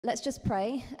Let's just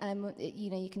pray.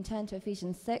 You can turn to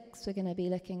Ephesians 6. We're going to be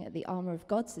looking at the armor of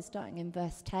God, so starting in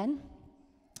verse 10.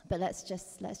 But let's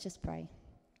just pray.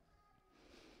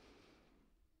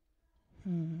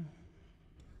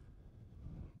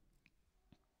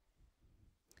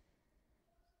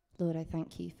 Lord, I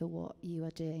thank you for what you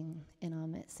are doing in our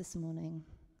midst this morning.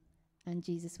 And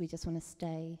Jesus, we just want to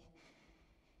stay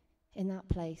in that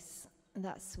place,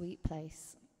 that sweet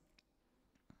place.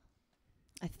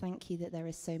 I thank you that there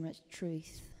is so much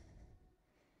truth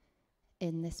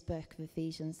in this book of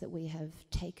Ephesians that we have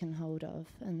taken hold of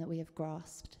and that we have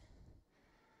grasped.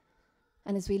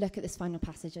 And as we look at this final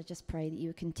passage, I just pray that you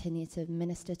would continue to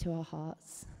minister to our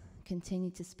hearts, continue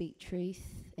to speak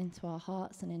truth into our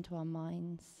hearts and into our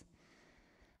minds,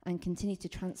 and continue to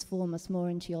transform us more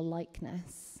into your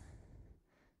likeness,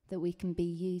 that we can be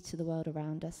you to the world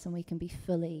around us and we can be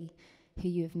fully who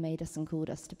you have made us and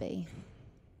called us to be.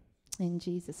 In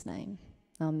Jesus' name,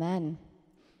 amen.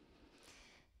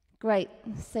 Great.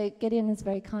 So Gideon has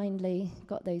very kindly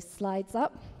got those slides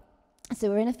up. So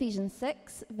we're in Ephesians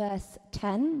 6, verse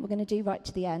 10. We're going to do right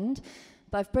to the end.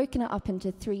 But I've broken it up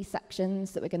into 3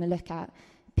 sections that we're going to look at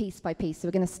piece by piece. So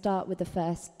we're going to start with the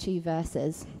first 2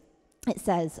 verses. It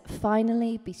says,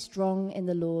 "Finally be strong in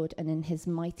the Lord and in his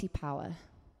mighty power.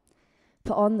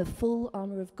 Put on the full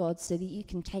armor of God so that you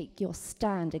can take your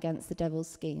stand against the devil's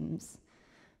schemes.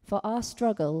 For our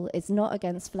struggle is not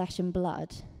against flesh and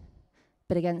blood,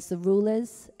 but against the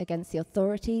rulers, against the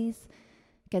authorities,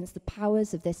 against the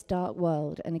powers of this dark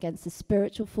world, and against the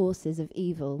spiritual forces of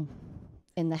evil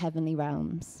in the heavenly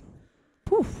realms."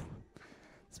 Poof.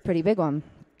 It's a pretty big one.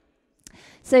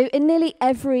 So in nearly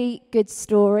every good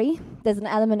story, there's an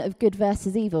element of good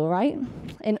versus evil, right?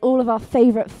 In all of our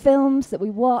favorite films that we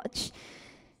watch,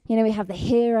 we have the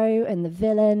hero and the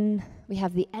villain, we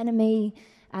have the enemy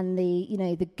and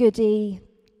the goodie.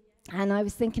 And I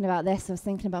was thinking about this. I was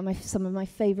thinking about some of my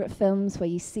favorite films where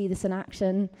you see this in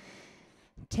action.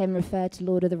 Tim referred to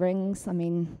Lord of the Rings. I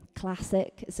mean,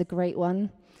 classic. It's a great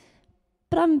one.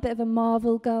 But I'm a bit of a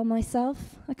Marvel girl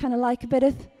myself. I kind of like a bit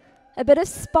of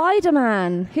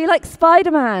Spider-Man. Who likes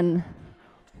Spider-Man?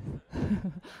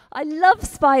 I love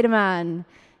Spider-Man.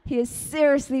 He is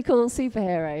seriously cool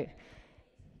superhero.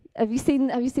 Have you seen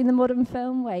the modern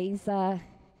film where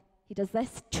he does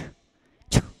this?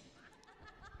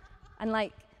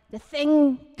 And the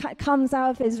thing comes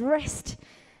out of his wrist,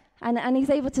 and he's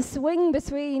able to swing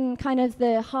between kind of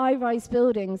the high-rise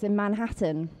buildings in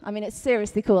Manhattan. I mean, it's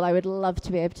seriously cool. I would love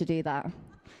to be able to do that.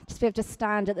 Just be able to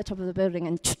stand at the top of the building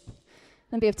and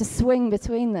be able to swing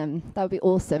between them. That would be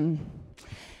awesome.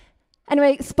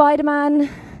 Anyway, Spider-Man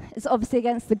is obviously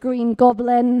against the Green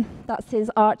Goblin. That's his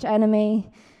arch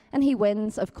enemy. And he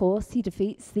wins, of course. He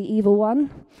defeats the evil one.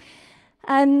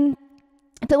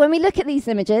 But when we look at these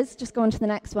images, just go on to the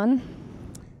next one.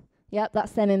 Yep,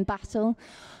 that's them in battle.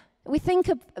 We think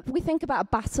about a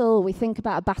battle, we think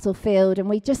about a battlefield, and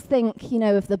we just think,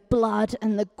 of the blood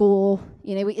and the gore.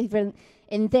 We even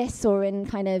in this or in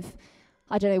kind of,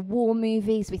 war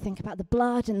movies, we think about the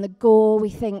blood and the gore.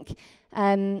 We think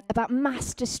about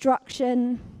mass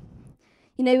destruction.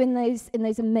 In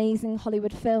those amazing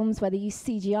Hollywood films where they use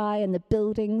CGI and the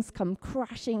buildings come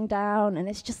crashing down, and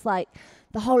it's just like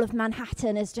the whole of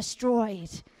Manhattan is destroyed.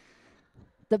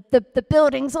 The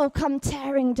buildings all come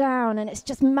tearing down, and it's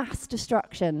just mass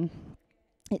destruction.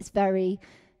 It's very,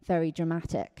 very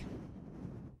dramatic.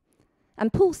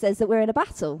 And Paul says that we're in a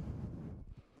battle.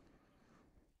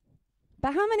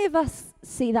 But how many of us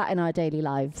see that in our daily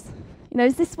lives?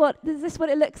 Is this what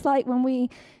it looks like when we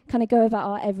kind of go about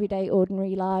our everyday,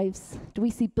 ordinary lives? Do we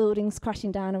see buildings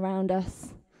crashing down around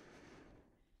us?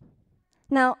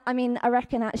 Now, I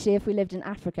reckon actually if we lived in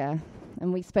Africa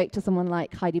and we spoke to someone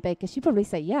like Heidi Baker, she'd probably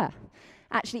say, yeah.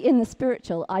 Actually, in the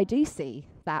spiritual, I do see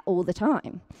that all the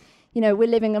time. We're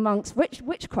living amongst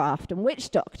witchcraft and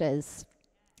witch doctors,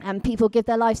 and people give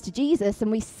their lives to Jesus, and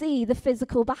we see the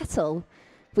physical battle.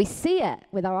 We see it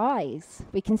with our eyes.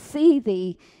 We can see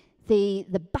the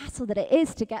battle that it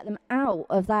is to get them out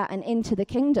of that and into the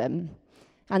kingdom,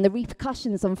 and the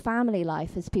repercussions on family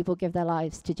life as people give their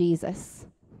lives to Jesus.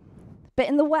 But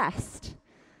in the West,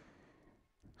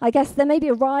 I guess there may be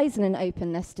a rise in an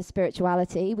openness to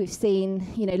spirituality. We've seen,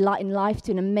 Light in Life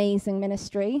do an amazing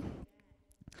ministry,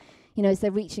 as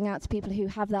they're reaching out to people who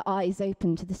have their eyes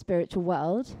open to the spiritual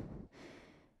world.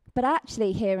 But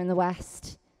actually here in the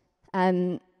West,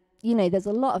 there's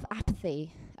a lot of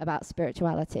apathy about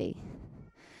spirituality.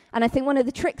 And I think one of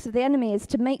the tricks of the enemy is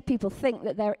to make people think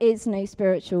that there is no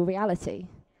spiritual reality.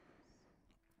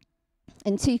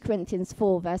 In 2 Corinthians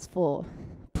 4, verse 4,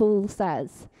 Paul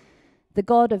says, "The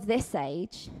God of this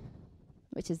age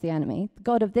which is the enemy, the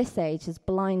god of this age has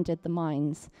blinded the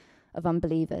minds of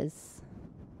unbelievers.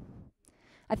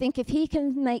 I think if he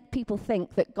can make people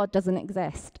think that God doesn't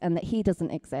exist and that he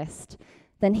doesn't exist,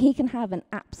 then he can have an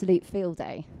absolute field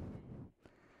day.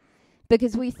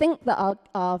 Because we think that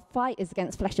our fight is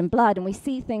against flesh and blood, and we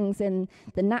see things in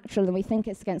the natural and we think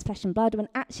it's against flesh and blood, when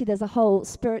actually there's a whole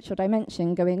spiritual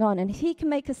dimension going on. And if he can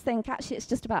make us think actually it's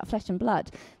just about flesh and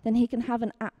blood, then he can have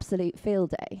an absolute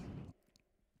field day.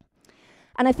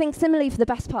 And I think similarly for the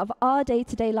best part of our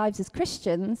day-to-day lives as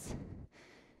Christians,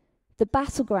 the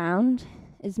battleground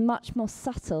is much more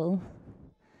subtle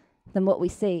than what we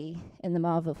see in the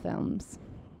Marvel films.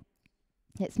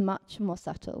 It's much more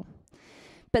subtle.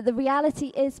 But the reality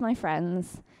is, my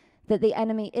friends, that the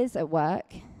enemy is at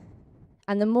work,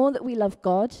 and the more that we love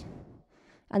God,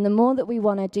 and the more that we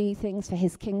want to do things for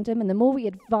his kingdom, and the more we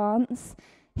advance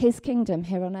his kingdom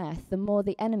here on earth, the more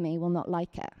the enemy will not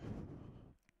like it.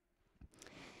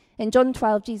 In John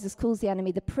 12, Jesus calls the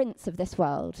enemy the prince of this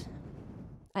world.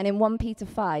 And in 1 Peter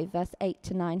 5, verse 8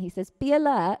 to 9, he says, "Be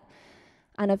alert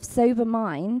and of sober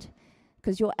mind,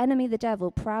 because your enemy, the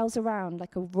devil, prowls around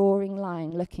like a roaring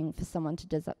lion looking for someone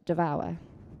to devour.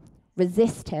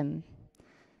 Resist him,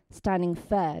 standing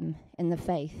firm in the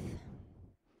faith."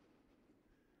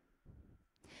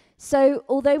 So,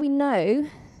 although we know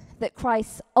that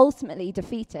Christ ultimately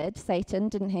defeated Satan,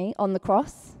 didn't he, on the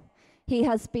cross, he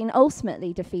has been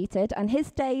ultimately defeated, and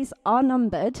his days are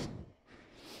numbered.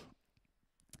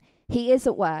 He is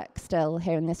at work still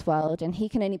here in this world, and he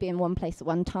can only be in one place at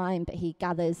one time, but he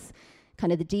gathers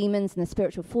kind of the demons and the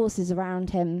spiritual forces around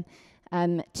him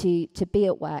to be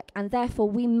at work. And therefore,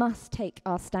 we must take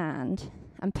our stand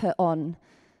and put on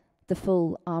the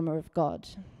full armor of God.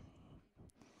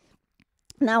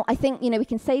 Now, I think, we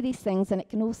can say these things, and it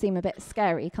can all seem a bit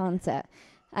scary, can't it?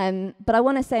 But I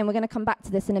want to say, and we're going to come back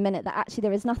to this in a minute, that actually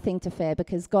there is nothing to fear,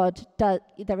 because God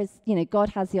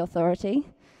has the authority.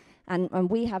 And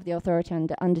we have the authority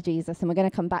under Jesus, and we're going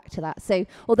to come back to that. So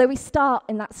although we start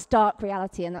in that stark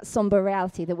reality and that somber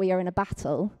reality that we are in a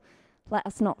battle, let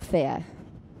us not fear.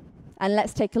 And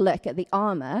let's take a look at the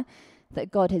armor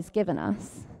that God has given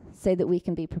us so that we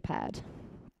can be prepared.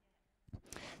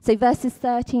 So verses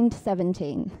 13 to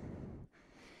 17.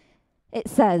 It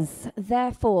says,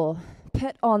 "Therefore,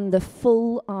 put on the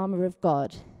full armor of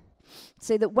God,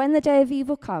 so that when the day of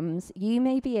evil comes, you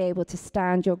may be able to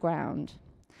stand your ground.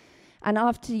 And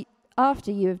after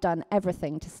you have done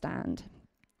everything to stand,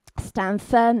 stand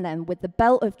firm then with the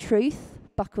belt of truth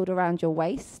buckled around your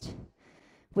waist,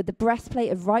 with the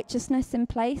breastplate of righteousness in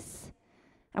place,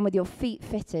 and with your feet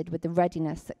fitted with the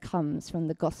readiness that comes from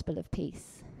the gospel of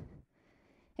peace.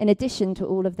 In addition to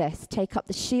all of this, take up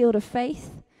the shield of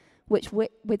faith,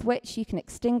 with which you can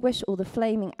extinguish all the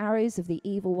flaming arrows of the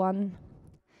evil one,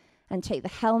 and take the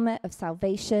helmet of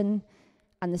salvation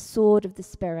and the sword of the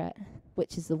Spirit,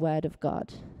 which is the word of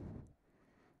God."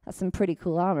 That's some pretty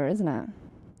cool armor, isn't it?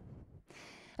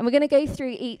 And we're going to go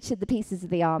through each of the pieces of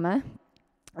the armor.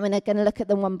 We're going to look at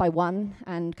them one by one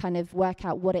and kind of work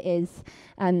out what it is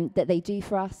that they do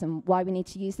for us and why we need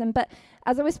to use them. But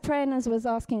as I was praying, as I was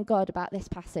asking God about this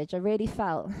passage, I really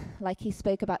felt like he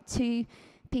spoke about two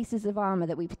pieces of armor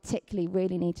that we particularly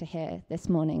really need to hear this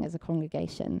morning as a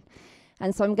congregation.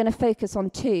 And so I'm going to focus on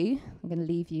two. I'm going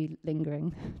to leave you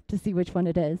lingering to see which one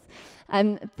it is.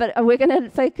 But we're going to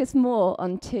focus more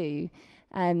on two.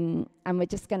 And we're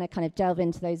just going to kind of delve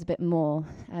into those a bit more.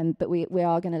 But we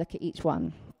are going to look at each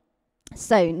one.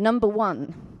 So, number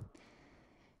one,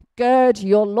 gird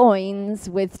your loins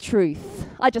with truth.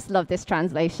 I just love this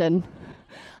translation.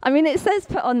 I mean, it says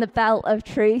put on the belt of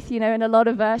truth, in a lot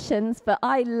of versions. But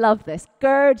I love this.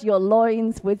 Gird your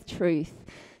loins with truth.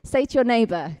 Say to your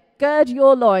neighbor, gird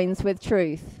your loins with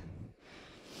truth.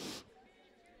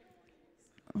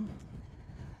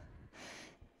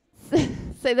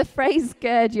 So the phrase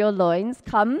gird your loins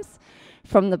comes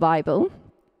from the Bible,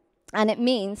 and it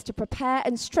means to prepare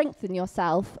and strengthen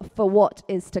yourself for what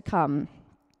is to come.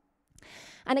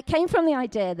 And it came from the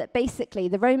idea that basically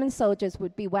the Roman soldiers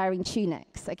would be wearing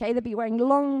tunics, okay? They'd be wearing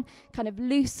long, kind of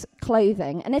loose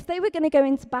clothing. And if they were going to go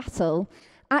into battle,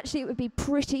 actually it would be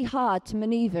pretty hard to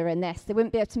maneuver in this. They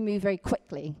wouldn't be able to move very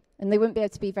quickly, and they wouldn't be able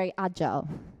to be very agile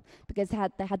because they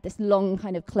had this long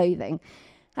kind of clothing.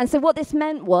 And so what this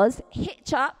meant was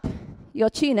hitch up your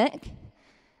tunic,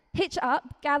 hitch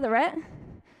up, gather it,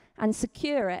 and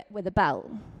secure it with a belt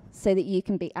so that you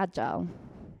can be agile.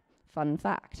 Fun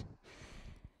fact.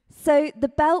 So the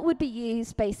belt would be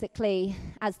used basically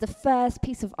as the first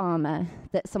piece of armor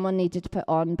that someone needed to put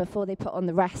on before they put on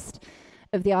the rest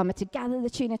of the armor, to gather the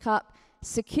tunic up,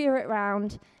 secure it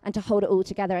round, and to hold it all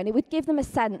together. And it would give them a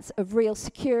sense of real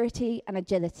security and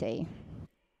agility.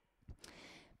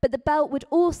 But the belt would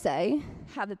also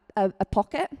have a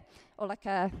pocket, or like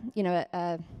a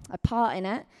part in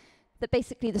it, that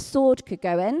basically the sword could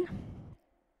go in.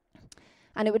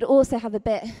 And it would also have a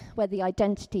bit where the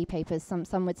identity papers,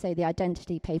 some would say the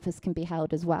identity papers can be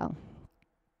held as well.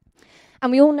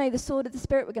 And we all know the sword of the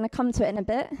Spirit. We're going to come to it in a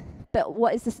bit. But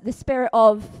what is this? The spirit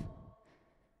of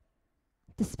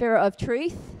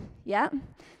truth, yeah?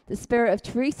 The Spirit of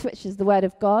truth, which is the word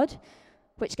of God,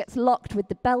 which gets locked with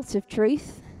the belt of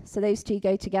truth. So those two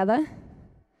go together.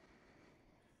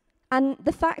 And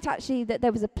the fact actually that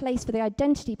there was a place for the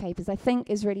identity papers, I think,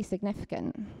 is really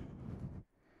significant.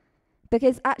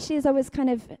 Because actually, as I was kind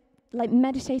of like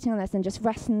meditating on this and just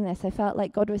resting in this, I felt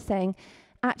like God was saying,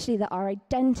 actually, that our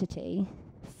identity,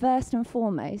 first and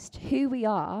foremost, who we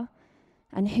are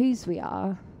and whose we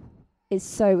are, is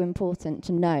so important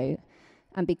to know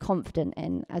and be confident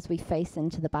in as we face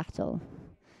into the battle.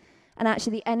 And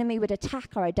actually, the enemy would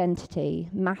attack our identity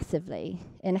massively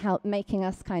in making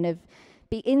us kind of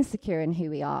be insecure in who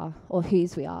we are or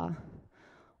whose we are,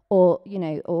 or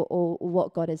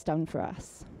what God has done for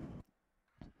us.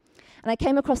 And I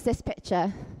came across this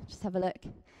picture. Just have a look.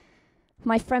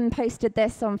 My friend posted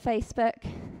this on Facebook,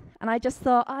 and I just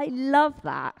thought, I love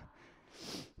that.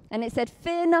 And it said,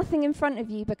 fear nothing in front of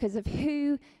you because of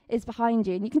who is behind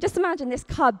you. And you can just imagine this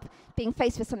cub being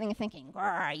faced with something and thinking,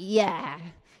 yeah,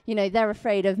 they're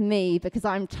afraid of me because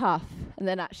I'm tough. And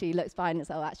then actually looks behind and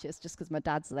says, oh, actually, it's just because my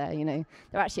dad's there,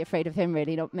 They're actually afraid of him,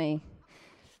 really, not me.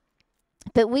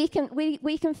 But we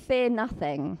can fear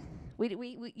nothing.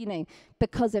 We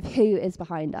because of who is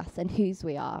behind us and whose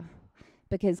we are,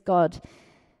 because God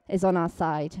is on our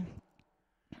side.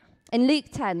 In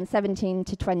Luke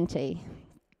 10:17-20,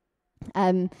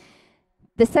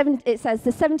 it says,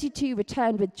 the 72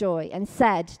 returned with joy and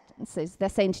said, so they're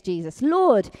saying to Jesus,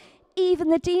 Lord, even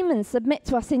the demons submit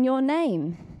to us in your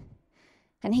name.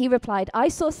 And he replied, I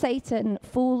saw Satan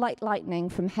fall like lightning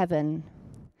from heaven.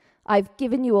 I've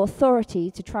given you authority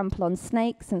to trample on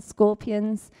snakes and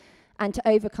scorpions and to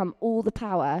overcome all the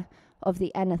power of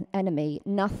the enemy.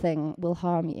 Nothing will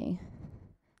harm you.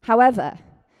 However,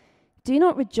 do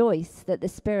not rejoice that the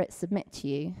spirits submit to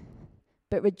you,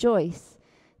 but rejoice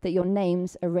that your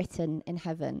names are written in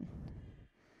heaven.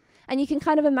 And you can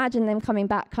kind of imagine them coming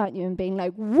back, can't you, and being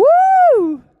like,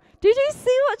 woo! Did you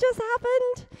see what just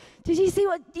happened? Did you see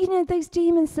what, those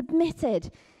demons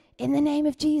submitted in the name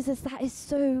of Jesus? That is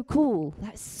so cool.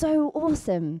 That's so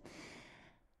awesome.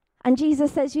 And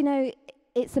Jesus says,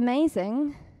 it's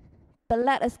amazing, but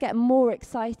let us get more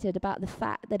excited about the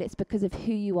fact that it's because of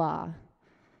who you are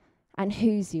and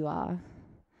whose you are.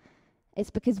 It's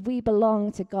because we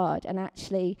belong to God, and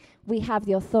actually we have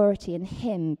the authority in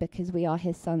him because we are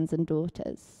his sons and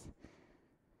daughters.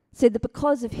 So the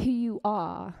because of who you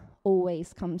are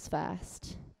always comes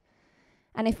first.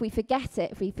 And if we forget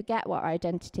it, if we forget what our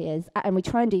identity is, and we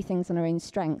try and do things on our own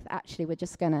strength, actually we're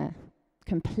just going to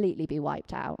completely be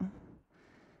wiped out.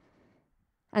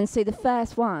 And so the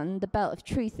first one, the belt of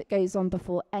truth that goes on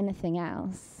before anything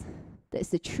else, that's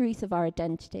the truth of our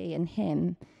identity in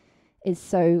him, is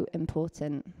so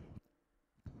important.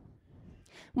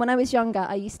 When I was younger,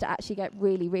 I used to actually get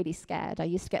really, really scared. I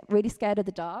used to get really scared of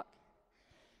the dark.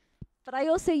 But I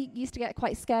also used to get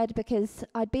quite scared because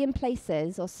I'd be in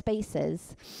places or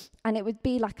spaces, and it would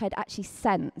be like I'd actually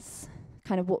sense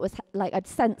kind of what was, I'd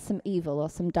sense some evil or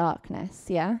some darkness,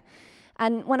 yeah?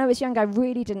 And when I was young, I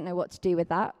really didn't know what to do with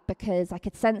that because I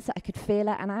could sense it, I could feel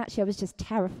it, and I was just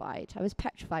terrified. I was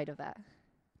petrified of it.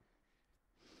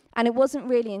 And it wasn't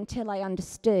really until I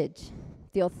understood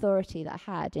the authority that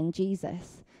I had in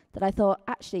Jesus that I thought,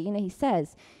 actually, he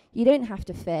says, you don't have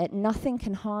to fear, nothing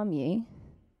can harm you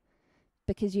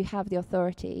because you have the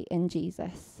authority in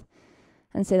Jesus.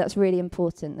 And so that's really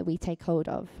important that we take hold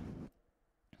of.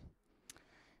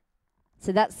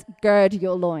 So that's gird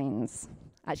your loins.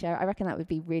 Actually, I reckon that would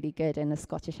be really good in a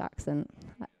Scottish accent,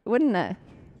 wouldn't it?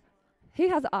 Who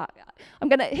has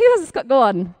it? Go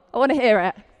on. I want to hear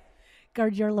it.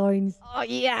 Gird your loins. Oh,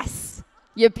 yes.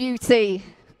 Your beauty.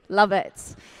 Love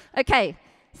it. Okay,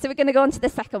 so we're going to go on to the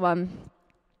second one.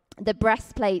 The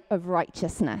breastplate of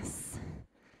righteousness.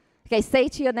 Okay, say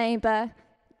to your neighbor,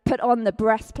 put on the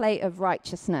breastplate of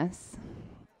righteousness.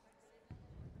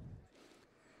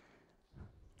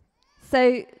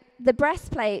 So the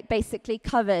breastplate basically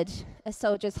covered a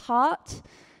soldier's heart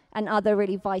and other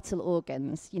really vital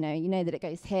organs. You know that it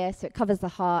goes here, so it covers the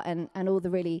heart and all the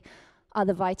really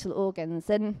other vital organs.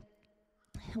 And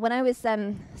when I was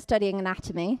studying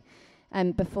anatomy,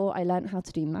 before I learned how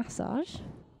to do massage,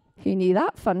 Who knew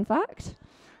that? Fun fact.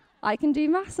 I can do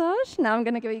massage. Now I'm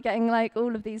going to be getting like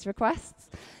all of these requests.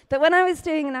 But when I was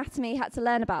doing anatomy, had to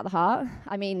learn about the heart.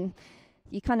 I mean,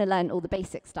 you kind of learn all the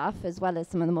basic stuff as well as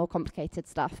some of the more complicated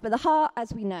stuff. But the heart,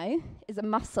 as we know, is a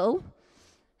muscle,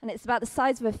 and it's about the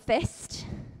size of a fist.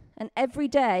 And every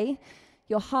day,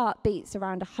 your heart beats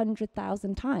around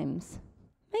 100,000 times.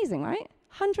 Amazing, right?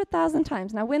 100,000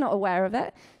 times. Now, we're not aware of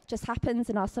it. It just happens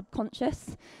in our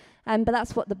subconscious. But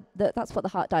that's what the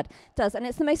heart does. And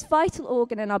it's the most vital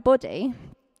organ in our body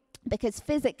because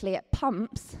physically it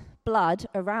pumps blood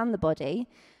around the body,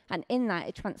 and in that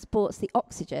it transports the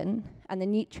oxygen and the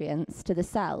nutrients to the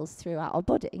cells throughout our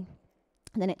body.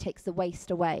 And then it takes the waste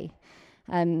away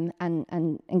and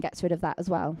gets rid of that as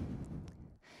well.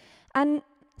 And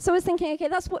so I was thinking, okay,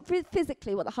 that's what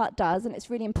physically what the heart does, and it's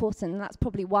really important, and that's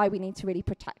probably why we need to really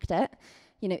protect it,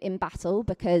 in battle,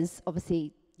 because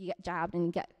obviously you get jabbed and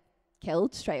you get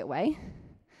killed straight away.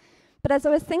 But as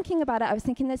I was thinking about it, I was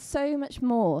thinking there's so much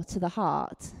more to the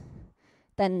heart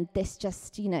than this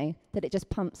just, that it just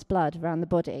pumps blood around the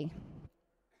body.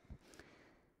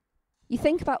 You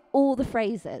think about all the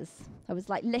phrases. I was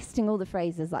like listing all the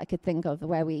phrases that I could think of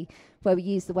where we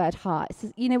use the word heart. It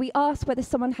says, we ask whether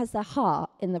someone has their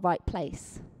heart in the right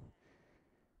place.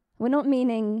 We're not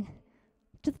meaning,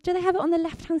 do they have it on the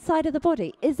left-hand side of the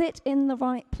body? Is it in the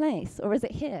right place? Or is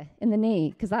it here in the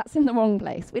knee? Because that's in the wrong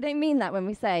place. We don't mean that when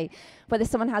we say whether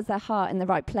someone has their heart in the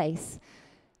right place.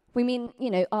 We mean,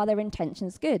 are their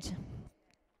intentions good?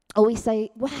 Or we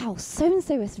say, wow,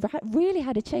 so-and-so has really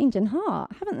had a change in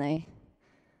heart, haven't they?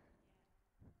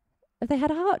 Have they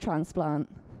had a heart transplant?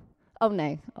 Oh,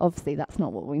 no, obviously that's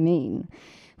not what we mean.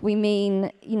 We mean,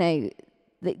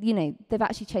 that, they've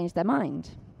actually changed their mind.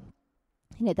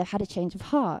 They've had a change of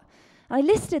heart. And I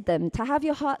listed them: to have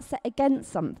your heart set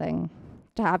against something,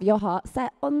 to have your heart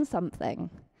set on something,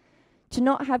 to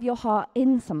not have your heart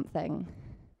in something,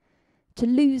 to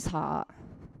lose heart,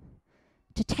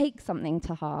 to take something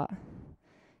to heart,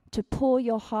 to pour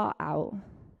your heart out,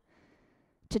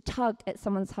 to tug at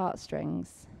someone's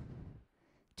heartstrings,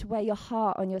 to wear your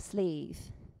heart on your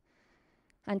sleeve,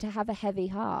 and to have a heavy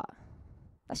heart.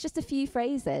 That's just a few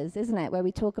phrases, isn't it, where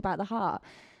we talk about the heart.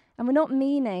 And we're not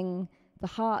meaning the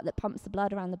heart that pumps the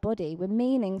blood around the body. We're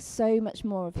meaning so much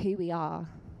more of who we are.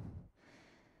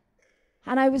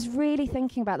 And I was really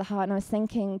thinking about the heart, and I was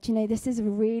thinking, this is a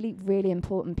really, really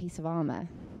important piece of armor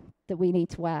that we need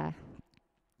to wear.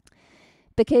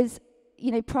 Because,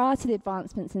 prior to the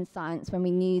advancements in science, when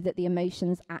we knew that the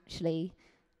emotions actually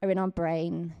are in our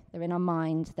brain, they're in our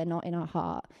mind, they're not in our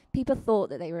heart, people thought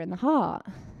that they were in the heart.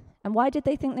 And why did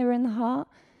they think they were in the heart?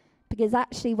 Because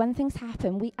actually, when things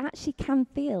happen, we actually can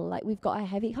feel like we've got a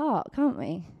heavy heart, can't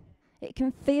we? It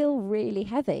can feel really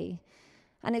heavy.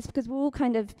 And it's because we're all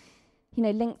kind of,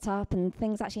 linked up, and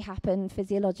things actually happen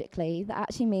physiologically that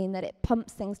actually mean that it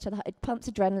pumps things it pumps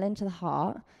adrenaline to the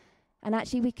heart, and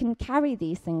actually we can carry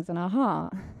these things in our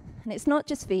heart. And it's not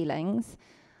just feelings.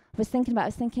 I was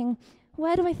thinking,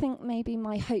 where do I think maybe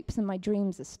my hopes and my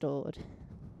dreams are stored?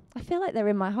 I feel like they're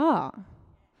in my heart.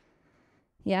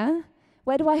 Yeah?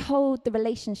 Where do I hold the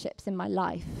relationships in my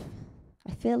life?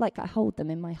 I feel like I hold them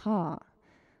in my heart.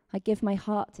 I give my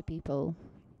heart to people.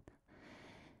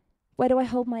 Where do I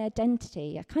hold my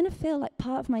identity? I kind of feel like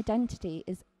part of my identity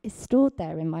is stored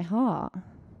there in my heart.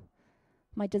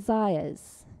 My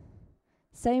desires.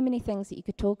 So many things that you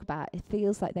could talk about, it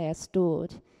feels like they are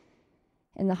stored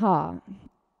in the heart.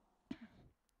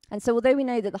 And so although we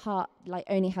know that the heart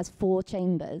only has 4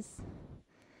 chambers,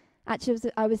 actually,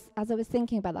 as I was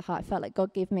thinking about the heart, I felt like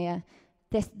God gave me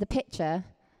the picture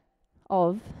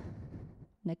of,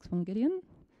 next one, Gideon.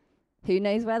 Who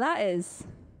knows where that is?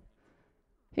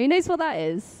 Who knows what that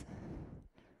is?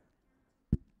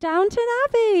 Downton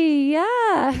Abbey,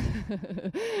 yeah.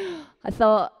 I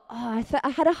thought,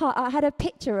 I had a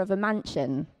picture of a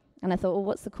mansion, and I thought, well,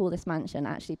 what's the coolest mansion?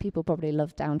 Actually, people probably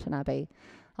love Downton Abbey.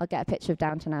 I'll get a picture of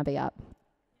Downton Abbey up.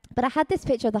 But I had this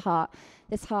picture of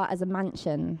this heart as a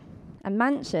mansion. And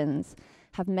mansions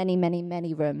have many, many,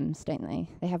 many rooms, don't they?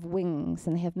 They have wings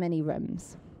and they have many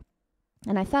rooms.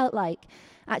 And I felt like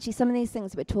actually some of these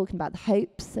things that we're talking about, the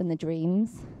hopes and the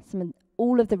dreams,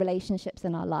 all of the relationships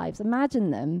in our lives,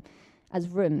 imagine them as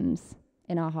rooms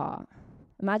in our heart.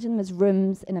 Imagine them as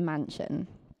rooms in a mansion.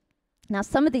 Now,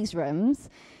 some of these rooms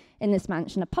in this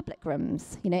mansion are public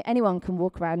rooms. Anyone can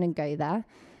walk around and go there.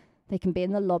 They can be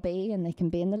in the lobby and they can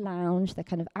be in the lounge. They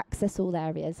kind of access all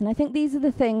areas. And I think these are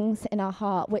the things in our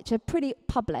heart which are pretty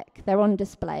public. They're on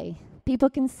display. People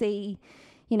can see,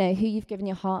 who you've given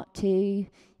your heart to.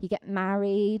 You get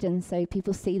married, and so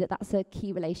people see that that's a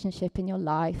key relationship in your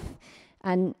life.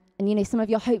 And And some of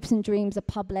your hopes and dreams are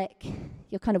public.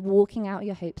 You're kind of walking out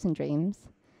your hopes and dreams.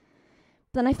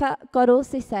 But then I felt God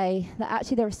also say that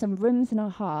actually there are some rooms in our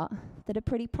heart that are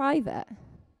pretty private.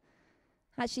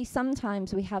 Actually,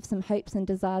 sometimes we have some hopes and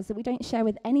desires that we don't share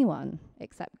with anyone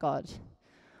except God.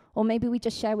 Or maybe we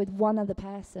just share with one other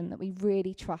person that we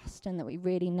really trust and that we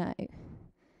really know.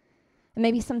 And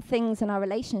maybe some things in our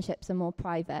relationships are more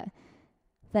private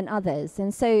than others.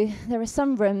 And so there are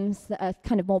some rooms that are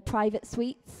kind of more private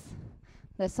suites.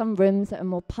 There are some rooms that are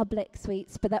more public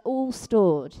suites, but they're all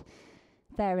stored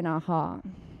there in our heart.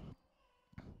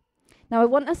 Now, I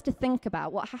want us to think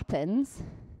about what happens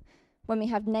when we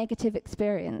have negative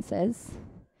experiences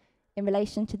in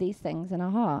relation to these things in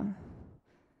our heart.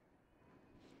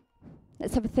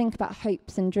 Let's have a think about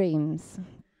hopes and dreams.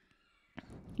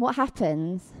 What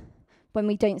happens when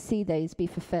we don't see those be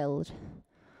fulfilled?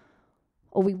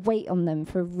 Or we wait on them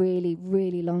for a really,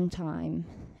 really long time,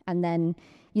 and then,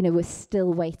 we're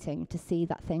still waiting to see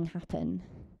that thing happen.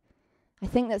 I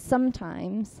think that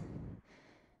sometimes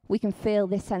we can feel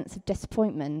this sense of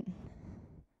disappointment,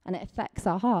 and it affects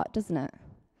our heart, doesn't it?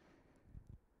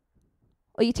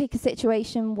 Or you take a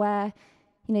situation where,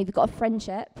 you've got a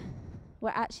friendship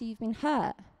where actually you've been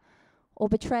hurt or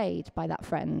betrayed by that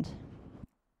friend.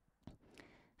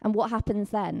 And what happens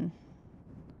then?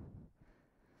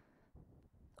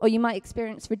 Or you might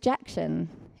experience rejection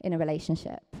in a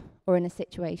relationship or in a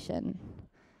situation.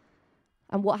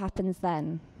 And what happens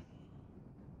then?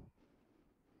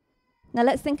 Now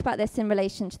let's think about this in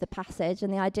relation to the passage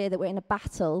and the idea that we're in a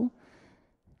battle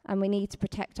and we need to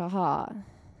protect our heart.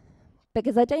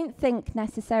 Because I don't think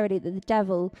necessarily that the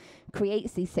devil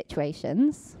creates these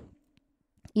situations.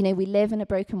 We live in a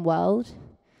broken world.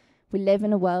 We live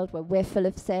in a world where we're full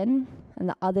of sin and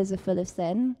that others are full of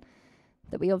sin,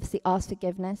 that we obviously ask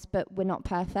forgiveness, but we're not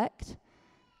perfect.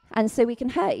 And so we can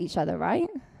hurt each other, right?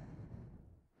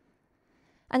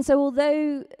 And so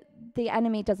although the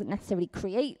enemy doesn't necessarily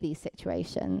create these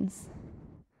situations,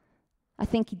 I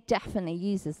think he definitely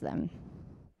uses them.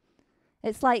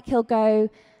 It's like he'll go,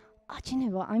 do you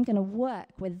know what? I'm going to work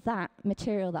with that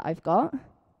material that I've got,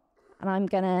 and I'm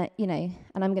going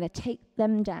to take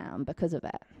them down because of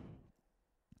it.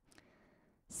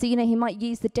 So, he might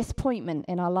use the disappointment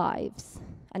in our lives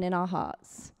and in our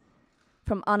hearts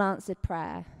from unanswered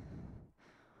prayer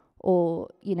or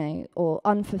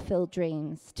unfulfilled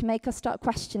dreams to make us start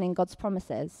questioning God's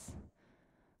promises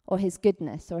or his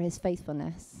goodness or his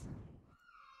faithfulness.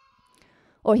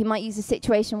 Or he might use a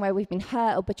situation where we've been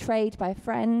hurt or betrayed by a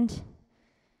friend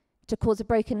to cause a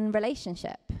broken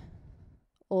relationship.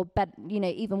 Or,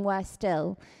 even worse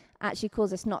still, actually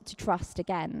cause us not to trust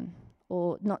again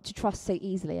or not to trust so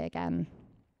easily again.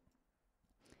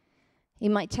 He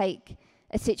might take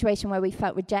a situation where we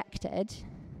felt rejected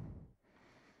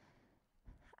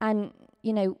and,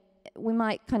 we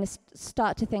might kind of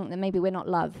start to think that maybe we're not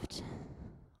loved,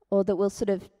 or that we'll sort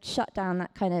of shut down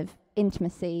that kind of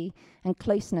intimacy and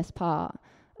closeness part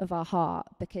of our heart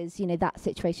because, that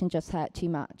situation just hurt too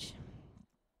much.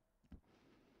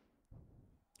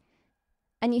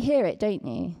 And you hear it, don't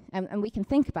you? And we can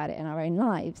think about it in our own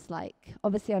lives. Like,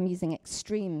 obviously I'm using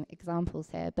extreme examples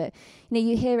here, but,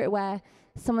 you hear it where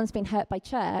someone's been hurt by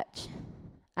church,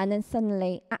 and then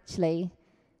suddenly, actually,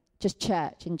 just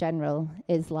church in general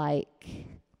is like,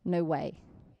 no way,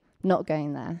 not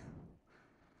going there.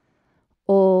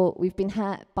 Or we've been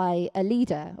hurt by a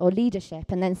leader or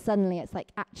leadership, and then suddenly it's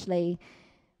like, actually,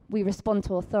 we respond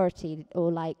to authority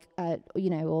or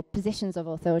or positions of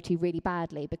authority really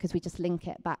badly because we just link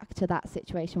it back to that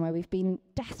situation where we've been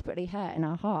desperately hurt in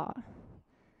our heart.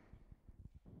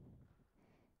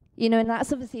 And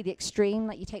that's obviously the extreme.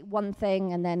 Like, you take one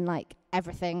thing and then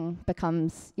everything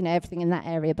becomes, everything in that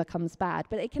area becomes bad.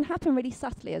 But it can happen really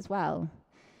subtly as well.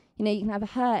 You can have a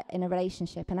hurt in a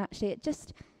relationship, and actually it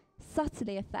just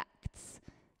subtly affects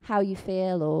how you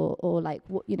feel or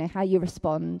how you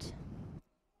respond.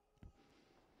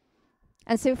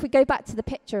 And so if we go back to the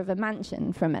picture of a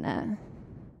mansion for a minute,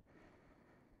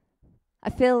 I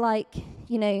feel like,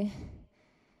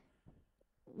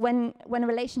 when a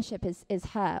relationship is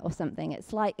hurt or something,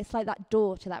 it's like that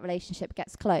door to that relationship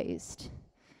gets closed.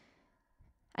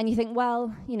 And you think,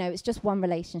 well, it's just one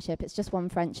relationship, it's just one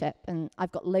friendship, and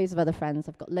I've got loads of other friends,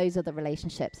 I've got loads of other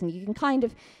relationships, and you can kind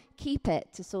of keep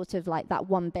it to sort of like that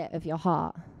one bit of your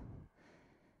heart.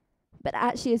 But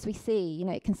actually, as we see,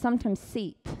 it can sometimes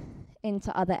seep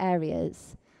into other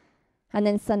areas, and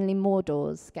then suddenly more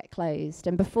doors get closed,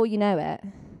 and before you know it,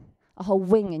 a whole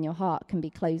wing in your heart can be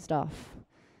closed off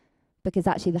because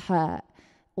actually the hurt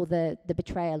or the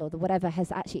betrayal or the whatever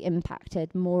has actually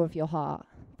impacted more of your heart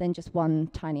than just one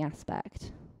tiny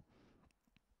aspect.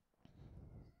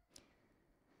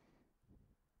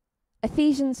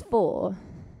 Ephesians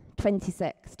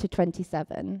 4:26 to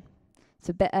 27, it's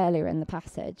a bit earlier in the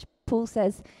passage, Paul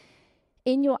says,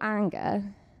 "In your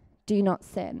anger, do not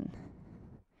sin.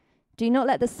 Do not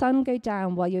let the sun go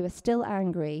down while you are still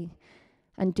angry,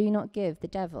 and do not give the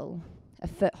devil a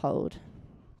foothold."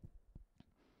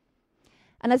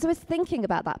 And as I was thinking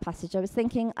about that passage, I was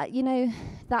thinking,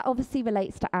 that obviously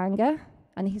relates to anger,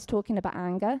 and he's talking about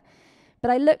anger.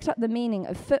 But I looked up the meaning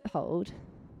of foothold,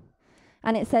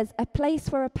 and it says, a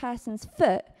place where a person's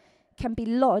foot can be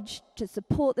lodged to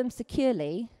support them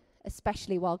securely,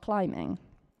 especially while climbing.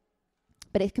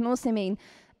 But it can also mean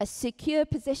a secure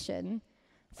position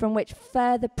from which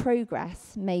further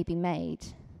progress may be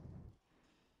made.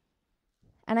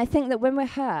 And I think that when we're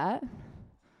hurt,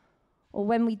 or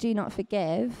when we do not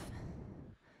forgive,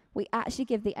 we actually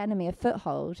give the enemy a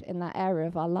foothold in that area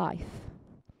of our life.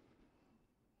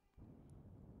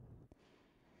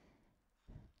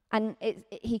 And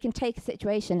he can take a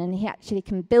situation and he actually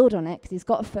can build on it because he's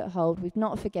got a foothold, we've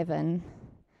not forgiven,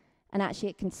 and actually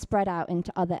it can spread out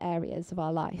into other areas of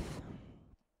our life.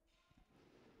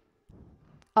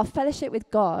 Our fellowship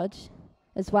with God,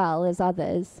 as well as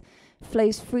others,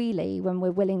 flows freely when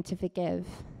we're willing to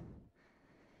forgive,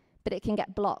 but it can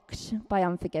get blocked by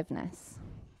unforgiveness.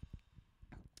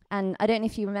 And I don't know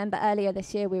if you remember earlier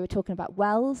this year we were talking about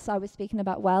wells. I was speaking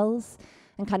about wells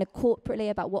and kind of corporately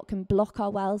about what can block our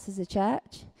wells as a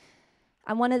church.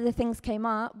 And one of the things came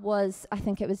up was, I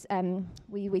think it was,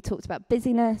 we talked about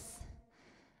busyness,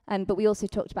 but we also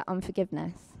talked about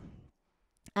unforgiveness.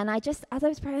 And as I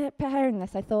was preparing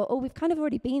this, I thought, we've kind of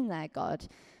already been there, God.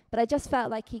 But I just felt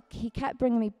like he kept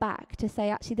bringing me back to say,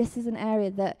 actually, this is an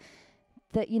area that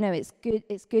it's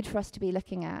good for us to be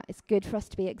looking at. It's good for us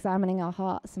to be examining our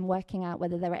hearts and working out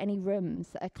whether there are any rooms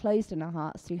that are closed in our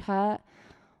hearts through hurt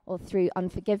or through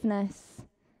unforgiveness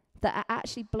that are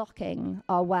actually blocking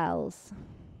our wells.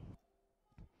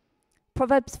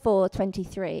 Proverbs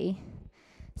 4:23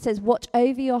 says, "Watch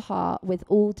over your heart with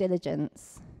all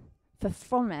diligence, for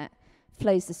from it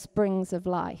flows the springs of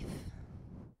life."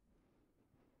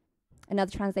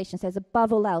 Another translation says,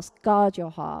 "Above all else, guard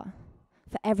your heart,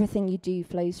 for everything you do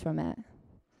flows from it."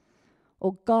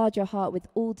 Or guard your heart with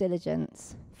all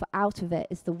diligence, for out of it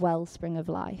is the wellspring of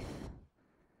life.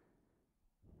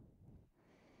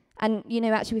 And,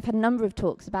 actually we've had a number of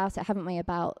talks about it, haven't we,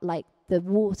 about like the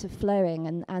water flowing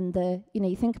and the,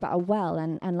 you think about a well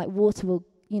and like water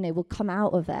will come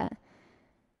out of it.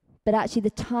 But actually the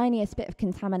tiniest bit of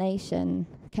contamination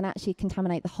can actually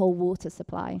contaminate the whole water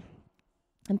supply.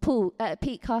 And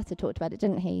Pete Carter talked about it,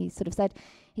 didn't he? He sort of said,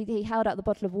 he held out the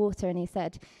bottle of water and he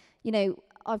said,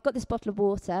 I've got this bottle of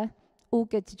water, all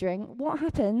good to drink. What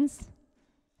happens?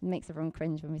 It makes everyone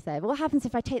cringe when we say it. But what happens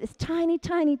if I take this tiny,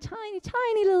 tiny, tiny,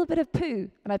 tiny little bit of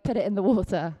poo and I put it in the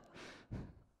water?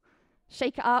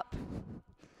 Shake it up. Do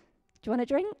you want a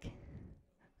drink?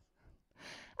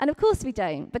 And of course we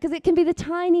don't, because it can be the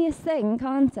tiniest thing,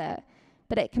 can't it?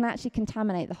 But it can actually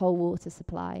contaminate the whole water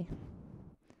supply.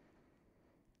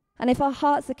 And if our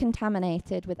hearts are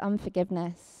contaminated with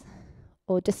unforgiveness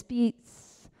or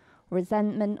disputes or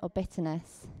resentment or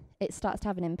bitterness, it starts to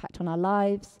have an impact on our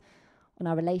lives, on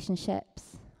our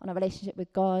relationships, on our relationship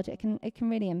with God. It can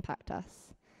really impact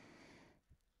us.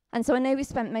 And so I know we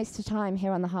spent most of the time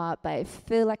here on the heart, but I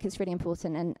feel like it's really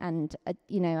important. And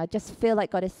I just feel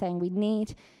like God is saying we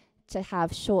need to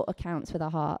have short accounts with our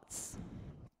hearts.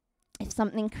 If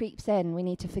something creeps in, we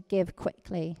need to forgive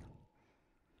quickly.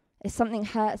 If something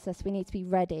hurts us, we need to be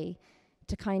ready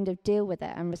to kind of deal with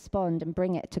it and respond and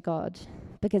bring it to God.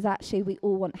 Because actually we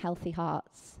all want healthy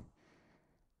hearts.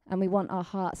 And we want our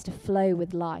hearts to flow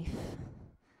with life.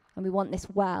 And we want this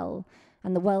well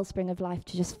and the wellspring of life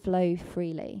to just flow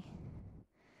freely.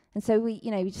 And so we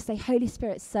just say, Holy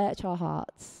Spirit, search our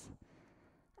hearts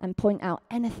and point out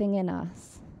anything in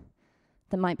us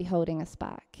that might be holding us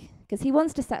back. Because he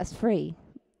wants to set us free.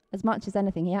 As much as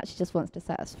anything, he actually just wants to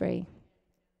set us free.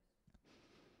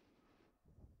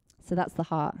 So that's the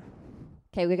heart.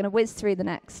 Okay, we're going to whiz through the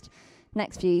next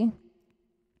few.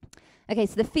 Okay,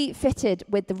 so the feet fitted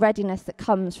with the readiness that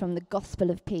comes from the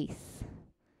gospel of peace.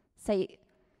 Say,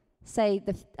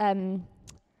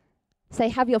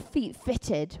 have your feet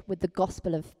fitted with the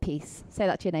gospel of peace. Say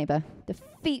that to your neighbour. The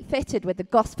feet fitted with the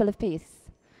gospel of peace.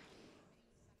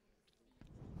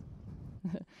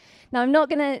 Now, I'm not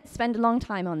going to spend a long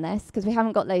time on this because we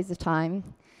haven't got loads of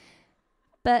time.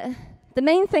 But the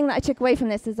main thing that I took away from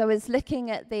this is I was looking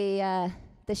at the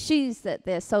shoes that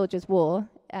the soldiers wore,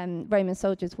 Roman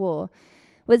soldiers wore,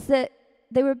 was that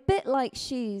they were a bit like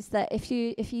shoes that if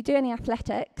you do any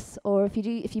athletics or if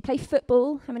you play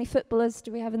football. How many footballers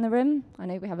do we have in the room? I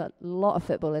know we have a lot of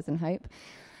footballers in Hope.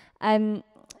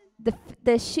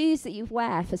 The shoes that you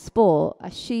wear for sport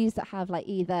are shoes that have like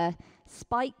either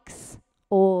spikes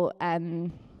or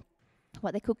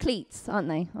what they call cleats, aren't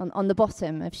they, on the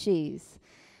bottom of shoes.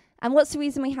 And what's the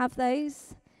reason we have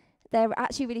those? They're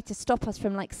actually really to stop us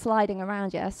from like sliding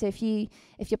around. Yeah. So if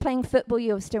you're playing football,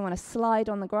 you still want to slide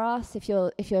on the grass. If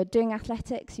you're doing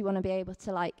athletics, you want to be able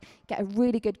to like get a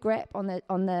really good grip on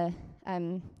the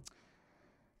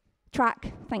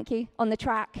track. Thank you, on the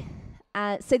track,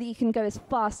 so that you can go as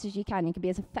fast as you can. You can be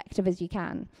as effective as you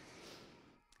can.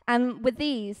 And with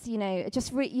these,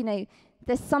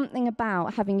 there's something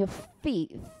about having your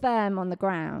feet firm on the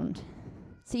ground.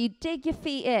 So you dig your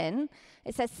feet in.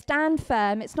 It says stand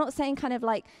firm. It's not saying kind of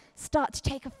like start to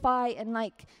take a fight and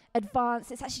like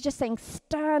advance. It's actually just saying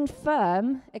stand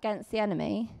firm against the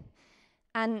enemy.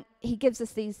 And he gives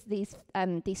us these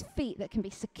feet that can be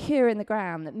secure in the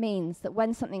ground. That means that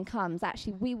when something comes,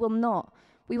 actually we won't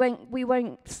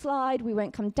slide, we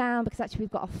won't come down, because actually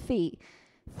we've got our feet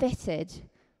fitted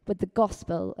with the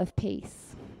gospel of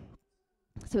peace.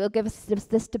 So it'll give us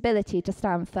the stability to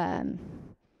stand firm.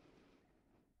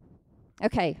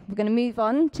 Okay, we're going to move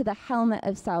on to the helmet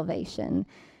of salvation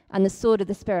and the sword of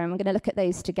the Spirit, and we're going to look at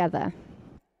those together.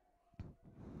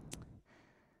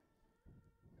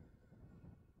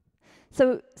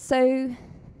 So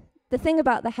the thing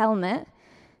about the helmet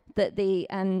that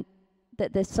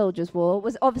the soldiers wore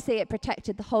was obviously it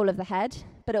protected the whole of the head,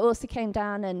 but it also came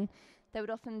down, and there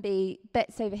would often be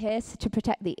bits over here to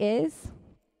protect the ears.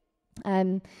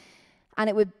 And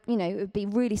it would be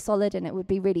really solid, and it would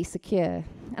be really secure.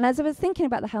 And as I was thinking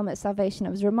about the helmet of salvation, I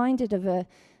was reminded of a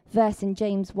verse in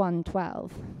James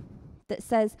 1:12 that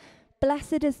says,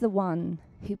 "Blessed is the one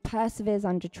who perseveres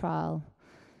under trial,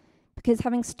 because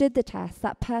having stood the test,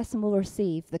 that person will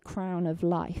receive the crown of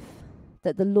life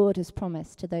that the Lord has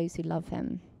promised to those who love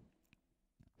him."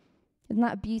 Isn't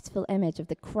that a beautiful image of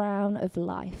the crown of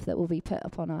life that will be put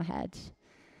upon our head,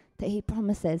 that he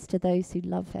promises to those who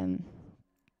love him?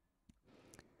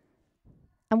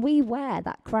 And we wear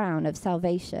that crown of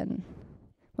salvation.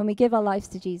 When we give our lives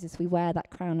to Jesus, we wear that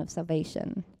crown of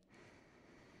salvation.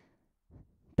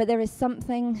 But there is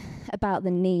something about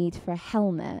the need for a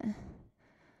helmet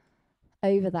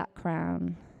over that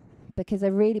crown, because I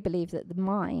really believe that the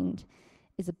mind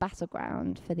is a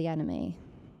battleground for the enemy.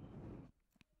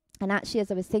 And actually,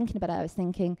 as I was thinking about it, I was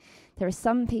thinking there are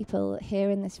some people here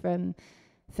in this room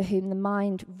for whom the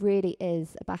mind really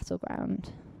is a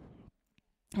battleground.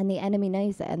 And the enemy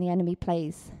knows it, and the enemy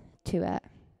plays to it.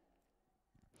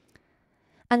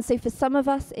 And so for some of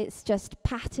us, it's just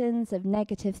patterns of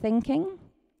negative thinking.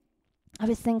 I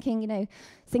was thinking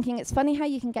it's funny how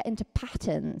you can get into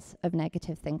patterns of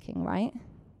negative thinking, right?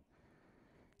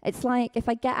 It's like if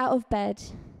I get out of bed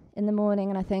in the morning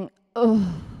and I think,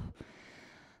 oh,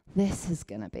 this is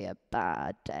going to be a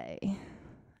bad day.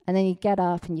 And then you get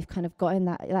up and you've kind of got in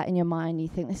that in your mind, you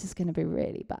think this is going to be a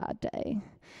really bad day.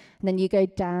 And then you go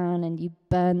down and you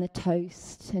burn the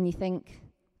toast and you think,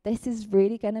 this is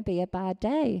really going to be a bad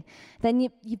day. Then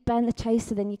you burn the toast,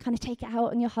 and then you kind of take it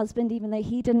out on your husband, even though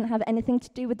he didn't have anything to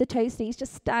do with the toast. He's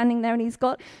just standing there, and he's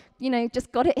got,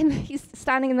 just got it in. He's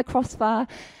standing in the crossfire.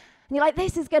 And you're like,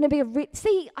 this is going to be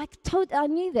I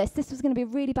knew this was going to be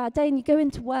a really bad day. And you go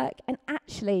into work, and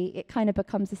actually it kind of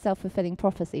becomes a self-fulfilling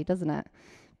prophecy, doesn't it?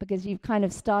 Because you've kind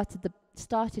of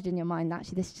started in your mind,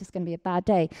 actually, this is just going to be a bad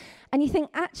day. And you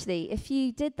think, actually, if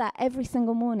you did that every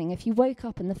single morning, if you woke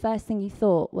up and the first thing you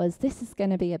thought was, this is going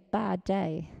to be a bad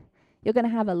day, you're going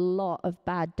to have a lot of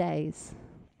bad days.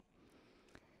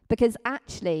 Because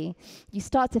actually, you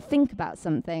start to think about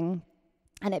something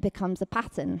and it becomes a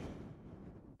pattern.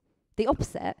 The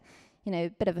opposite, a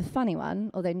bit of a funny one,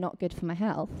 although not good for my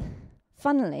health.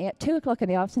 Funnily, at 2:00 in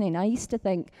the afternoon, I used to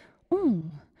think,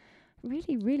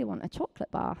 really, really want a chocolate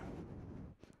bar.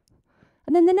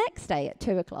 And then the next day at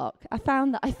 2:00, I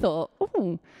found that I thought,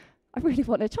 I really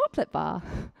want a chocolate bar.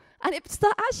 And it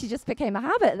actually just became a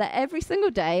habit that every single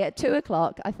day at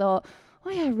 2:00, I thought, oh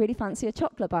yeah, I really fancy a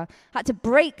chocolate bar. I had to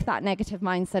break that negative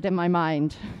mindset in my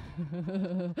mind.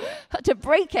 Had to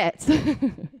break it.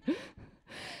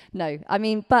 No, I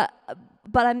mean, but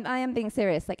I am being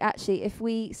serious. Like, actually, if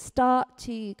we start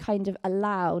to kind of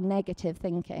allow negative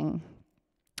thinking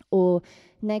or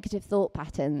negative thought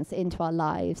patterns into our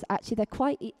lives, actually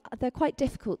they're quite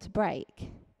difficult to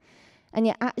break. And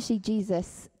yet actually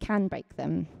Jesus can break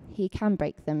them. He can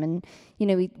break them. And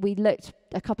we looked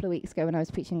a couple of weeks ago when I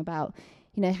was preaching about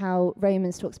how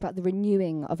Romans talks about the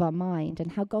renewing of our mind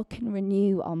and how God can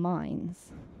renew our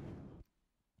minds.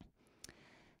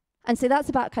 And so that's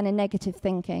about kind of negative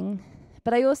thinking.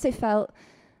 But I also felt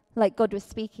like God was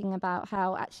speaking about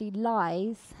how actually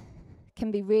lies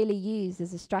can be really used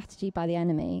as a strategy by the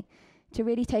enemy to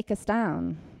really take us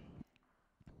down.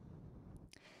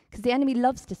 Because the enemy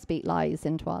loves to speak lies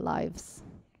into our lives.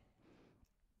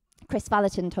 Chris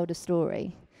Valentin told a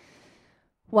story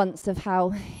once of how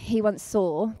he once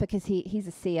saw, because he's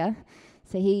a seer,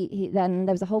 so he then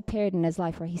there was a whole period in his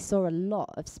life where he saw a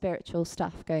lot of spiritual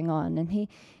stuff going on, and he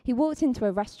walked into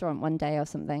a restaurant one day or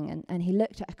something, and he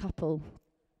looked at a couple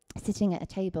sitting at a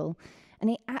table, and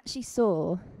he actually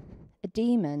saw a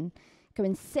demon go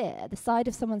and sit at the side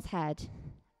of someone's head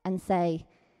and say,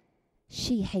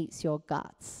 "She hates your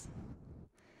guts."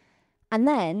 And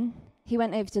then he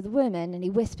went over to the woman and he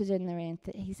whispered in their ear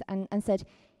and said,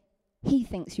 "He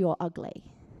thinks you're ugly."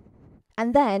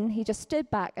 And then he just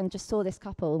stood back and just saw this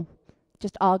couple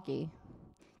just argue,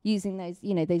 using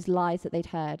those lies that they'd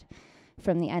heard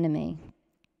from the enemy.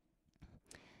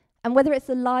 And whether it's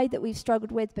a lie that we've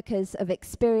struggled with because of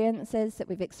experiences that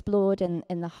we've explored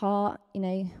in the heart,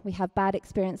 we have bad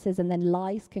experiences and then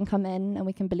lies can come in and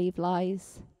we can believe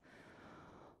lies.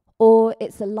 Or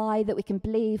it's a lie that we can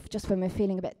believe just when we're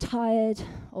feeling a bit tired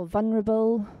or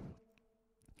vulnerable.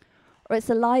 Or it's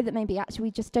a lie that maybe actually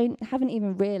we just haven't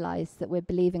even realized that we're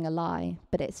believing a lie,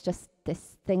 but it's just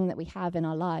this thing that we have in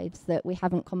our lives that we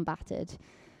haven't combated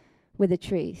with the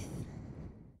truth.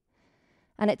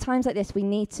 And at times like this, we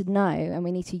need to know and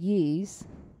we need to use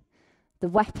the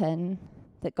weapon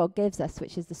that God gives us,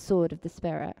 which is the sword of the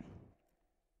Spirit.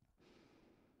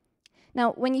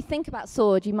 Now, when you think about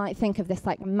sword, you might think of this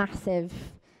like massive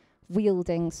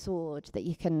wielding sword that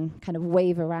you can kind of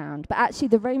wave around. But actually,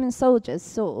 the Roman soldier's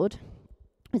sword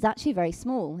was actually very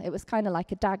small. It was kind of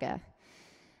like a dagger.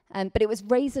 But it was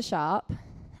razor sharp.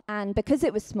 And because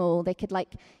it was small, they could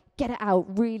like get it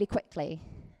out really quickly.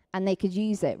 And they could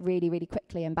use it really, really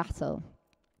quickly in battle.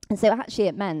 And so actually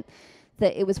it meant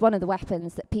that it was one of the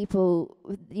weapons that people,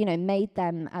 made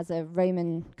them as a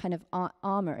Roman kind of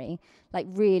armory, like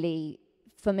really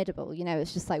formidable.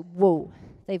 It's just like, whoa,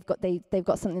 they've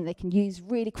got something they can use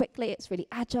really quickly. It's really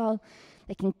agile.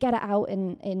 They can get it out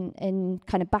in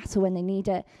kind of battle when they need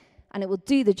it, and it will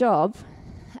do the job,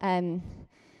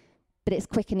 but it's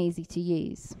quick and easy to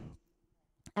use.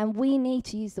 And we need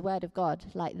to use the word of God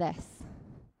like this.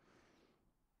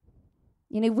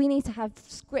 We need to have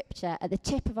scripture at the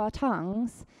tip of our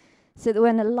tongues so that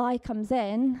when a lie comes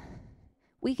in,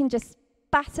 we can just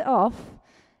bat it off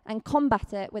and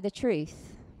combat it with the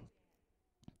truth.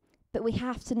 But we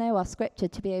have to know our scripture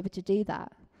to be able to do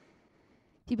that.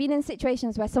 If you've been in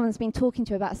situations where someone's been talking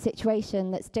to you about a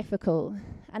situation that's difficult,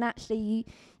 and actually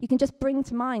you can just bring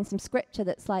to mind some scripture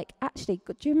that's like, actually,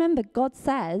 do you remember God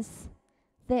says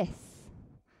this?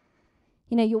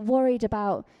 You're worried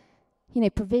about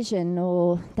provision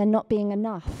or there not being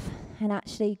enough. And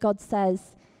actually God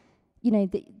says,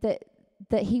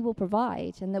 that he will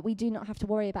provide and that we do not have to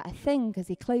worry about a thing because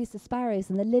he clothes the sparrows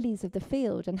and the lilies of the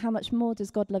field. And how much more does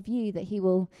God love you that he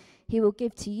will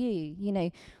give to you?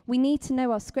 We need to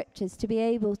know our scriptures to be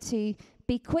able to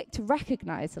be quick to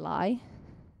recognize a lie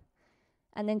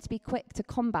and then to be quick to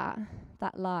combat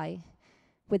that lie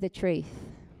with the truth.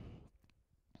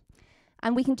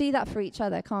 And we can do that for each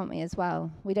other, can't we, as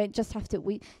well? We don't just have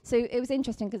to. So it was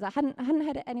interesting because I hadn't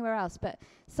heard it anywhere else, but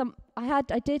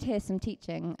I did hear some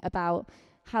teaching about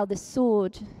how the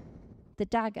sword, the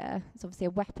dagger, is obviously a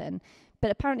weapon,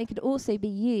 but apparently could also be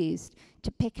used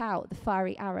to pick out the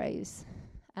fiery arrows.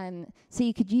 So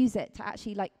you could use it to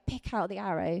actually like pick out the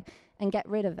arrow and get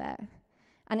rid of it.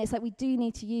 And it's like we do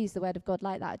need to use the word of God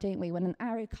like that, don't we? When an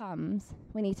arrow comes,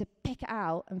 we need to pick it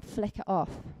out and flick it off.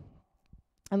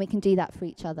 And we can do that for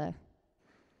each other.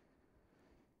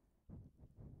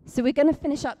 So we're going to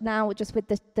finish up now just with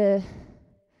the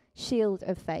shield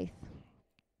of faith.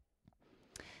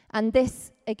 And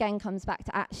this, again, comes back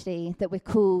to actually that we're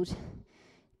called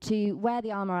to wear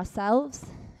the armor ourselves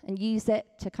and use it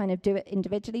to kind of do it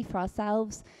individually for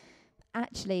ourselves.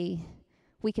 Actually,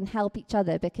 we can help each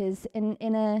other because in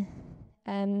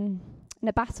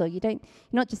a battle, you're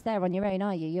not just there on your own,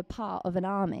 are you? You're part of an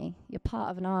army.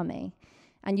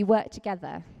 And you work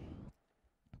together.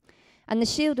 And the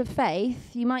shield of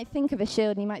faith, you might think of a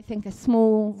shield and you might think a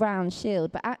small round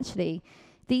shield, but actually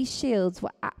these shields were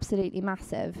absolutely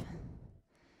massive.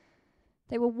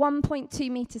 They were 1.2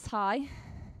 meters high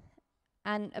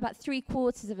and about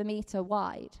 3/4 of a meter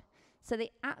wide. So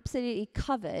they absolutely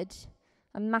covered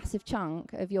a massive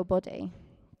chunk of your body.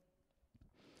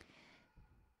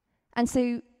 And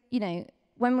so,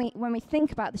 when we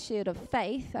think about the shield of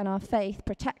faith and our faith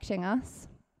protecting us,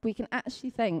 we can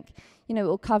actually think, it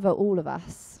will cover all of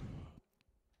us.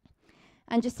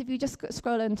 And if you just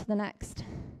scroll on to the next.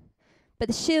 But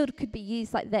the shield could be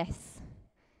used like this.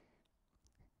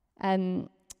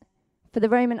 For the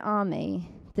Roman army,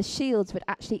 the shields would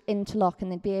actually interlock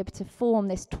and they'd be able to form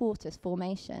this tortoise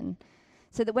formation.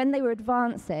 So that when they were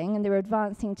advancing and they were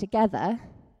advancing together,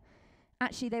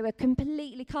 actually they were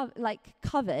completely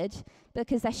covered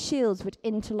because their shields would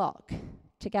interlock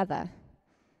together.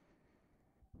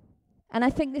 And I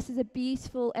think this is a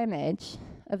beautiful image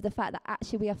of the fact that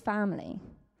actually we are family.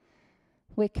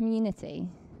 We're community.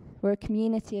 We're a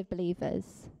community of believers.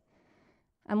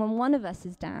 And when one of us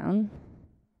is down,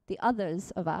 the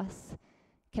others of us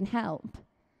can help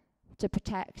to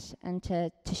protect and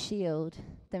to shield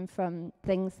them from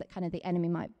things that kind of the enemy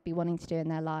might be wanting to do in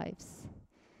their lives.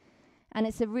 And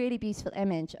it's a really beautiful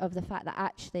image of the fact that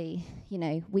actually, you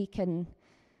know, we can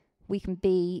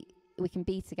be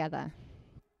together.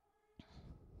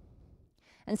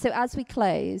 And so as we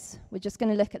close, we're just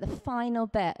going to look at the final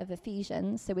bit of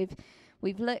Ephesians. So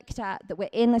we've looked at that we're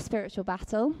in a spiritual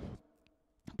battle.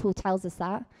 Paul tells us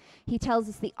that. He tells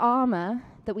us the armor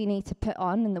that we need to put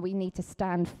on and that we need to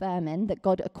stand firm in, that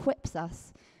God equips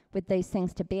us with those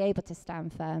things to be able to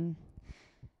stand firm.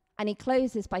 And he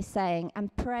closes by saying,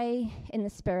 and pray in the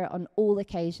Spirit on all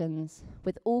occasions,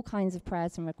 with all kinds of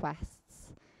prayers and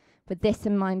requests. With this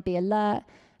in mind, be alert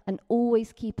and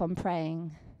always keep on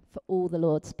praying for all the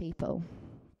Lord's people.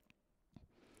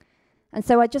 And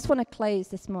so I just want to close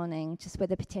this morning just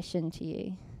with a petition to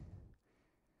you.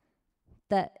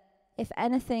 That if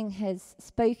anything has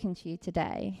spoken to you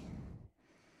today,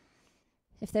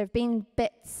 if there have been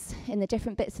bits in the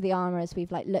different bits of the armor as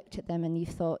we've looked at them and you've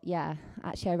thought, yeah,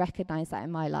 actually I recognize that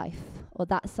in my life, or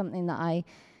that's something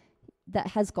that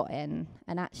has got in,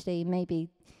 and actually maybe,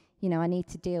 you know, I need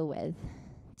to deal with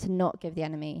to not give the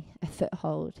enemy a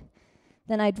foothold,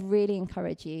 then I'd really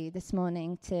encourage you this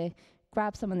morning to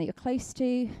grab someone that you're close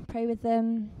to, pray with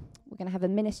them. We're going to have a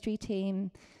ministry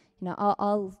team. You know,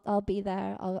 I'll be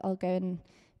there. I'll go and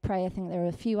pray. I think there are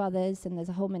a few others, and there's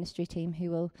a whole ministry team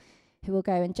who will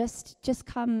go and just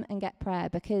come and get prayer,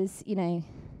 because, you know,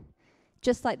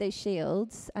 just like those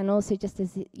shields, and also just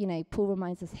as, you know, Paul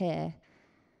reminds us here,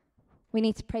 we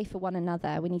need to pray for one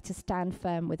another. We need to stand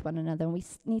firm with one another, and we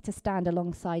need to stand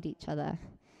alongside each other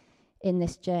in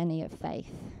this journey of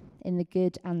faith, in the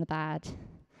good and the bad,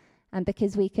 and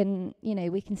because we can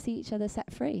see each other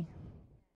set free.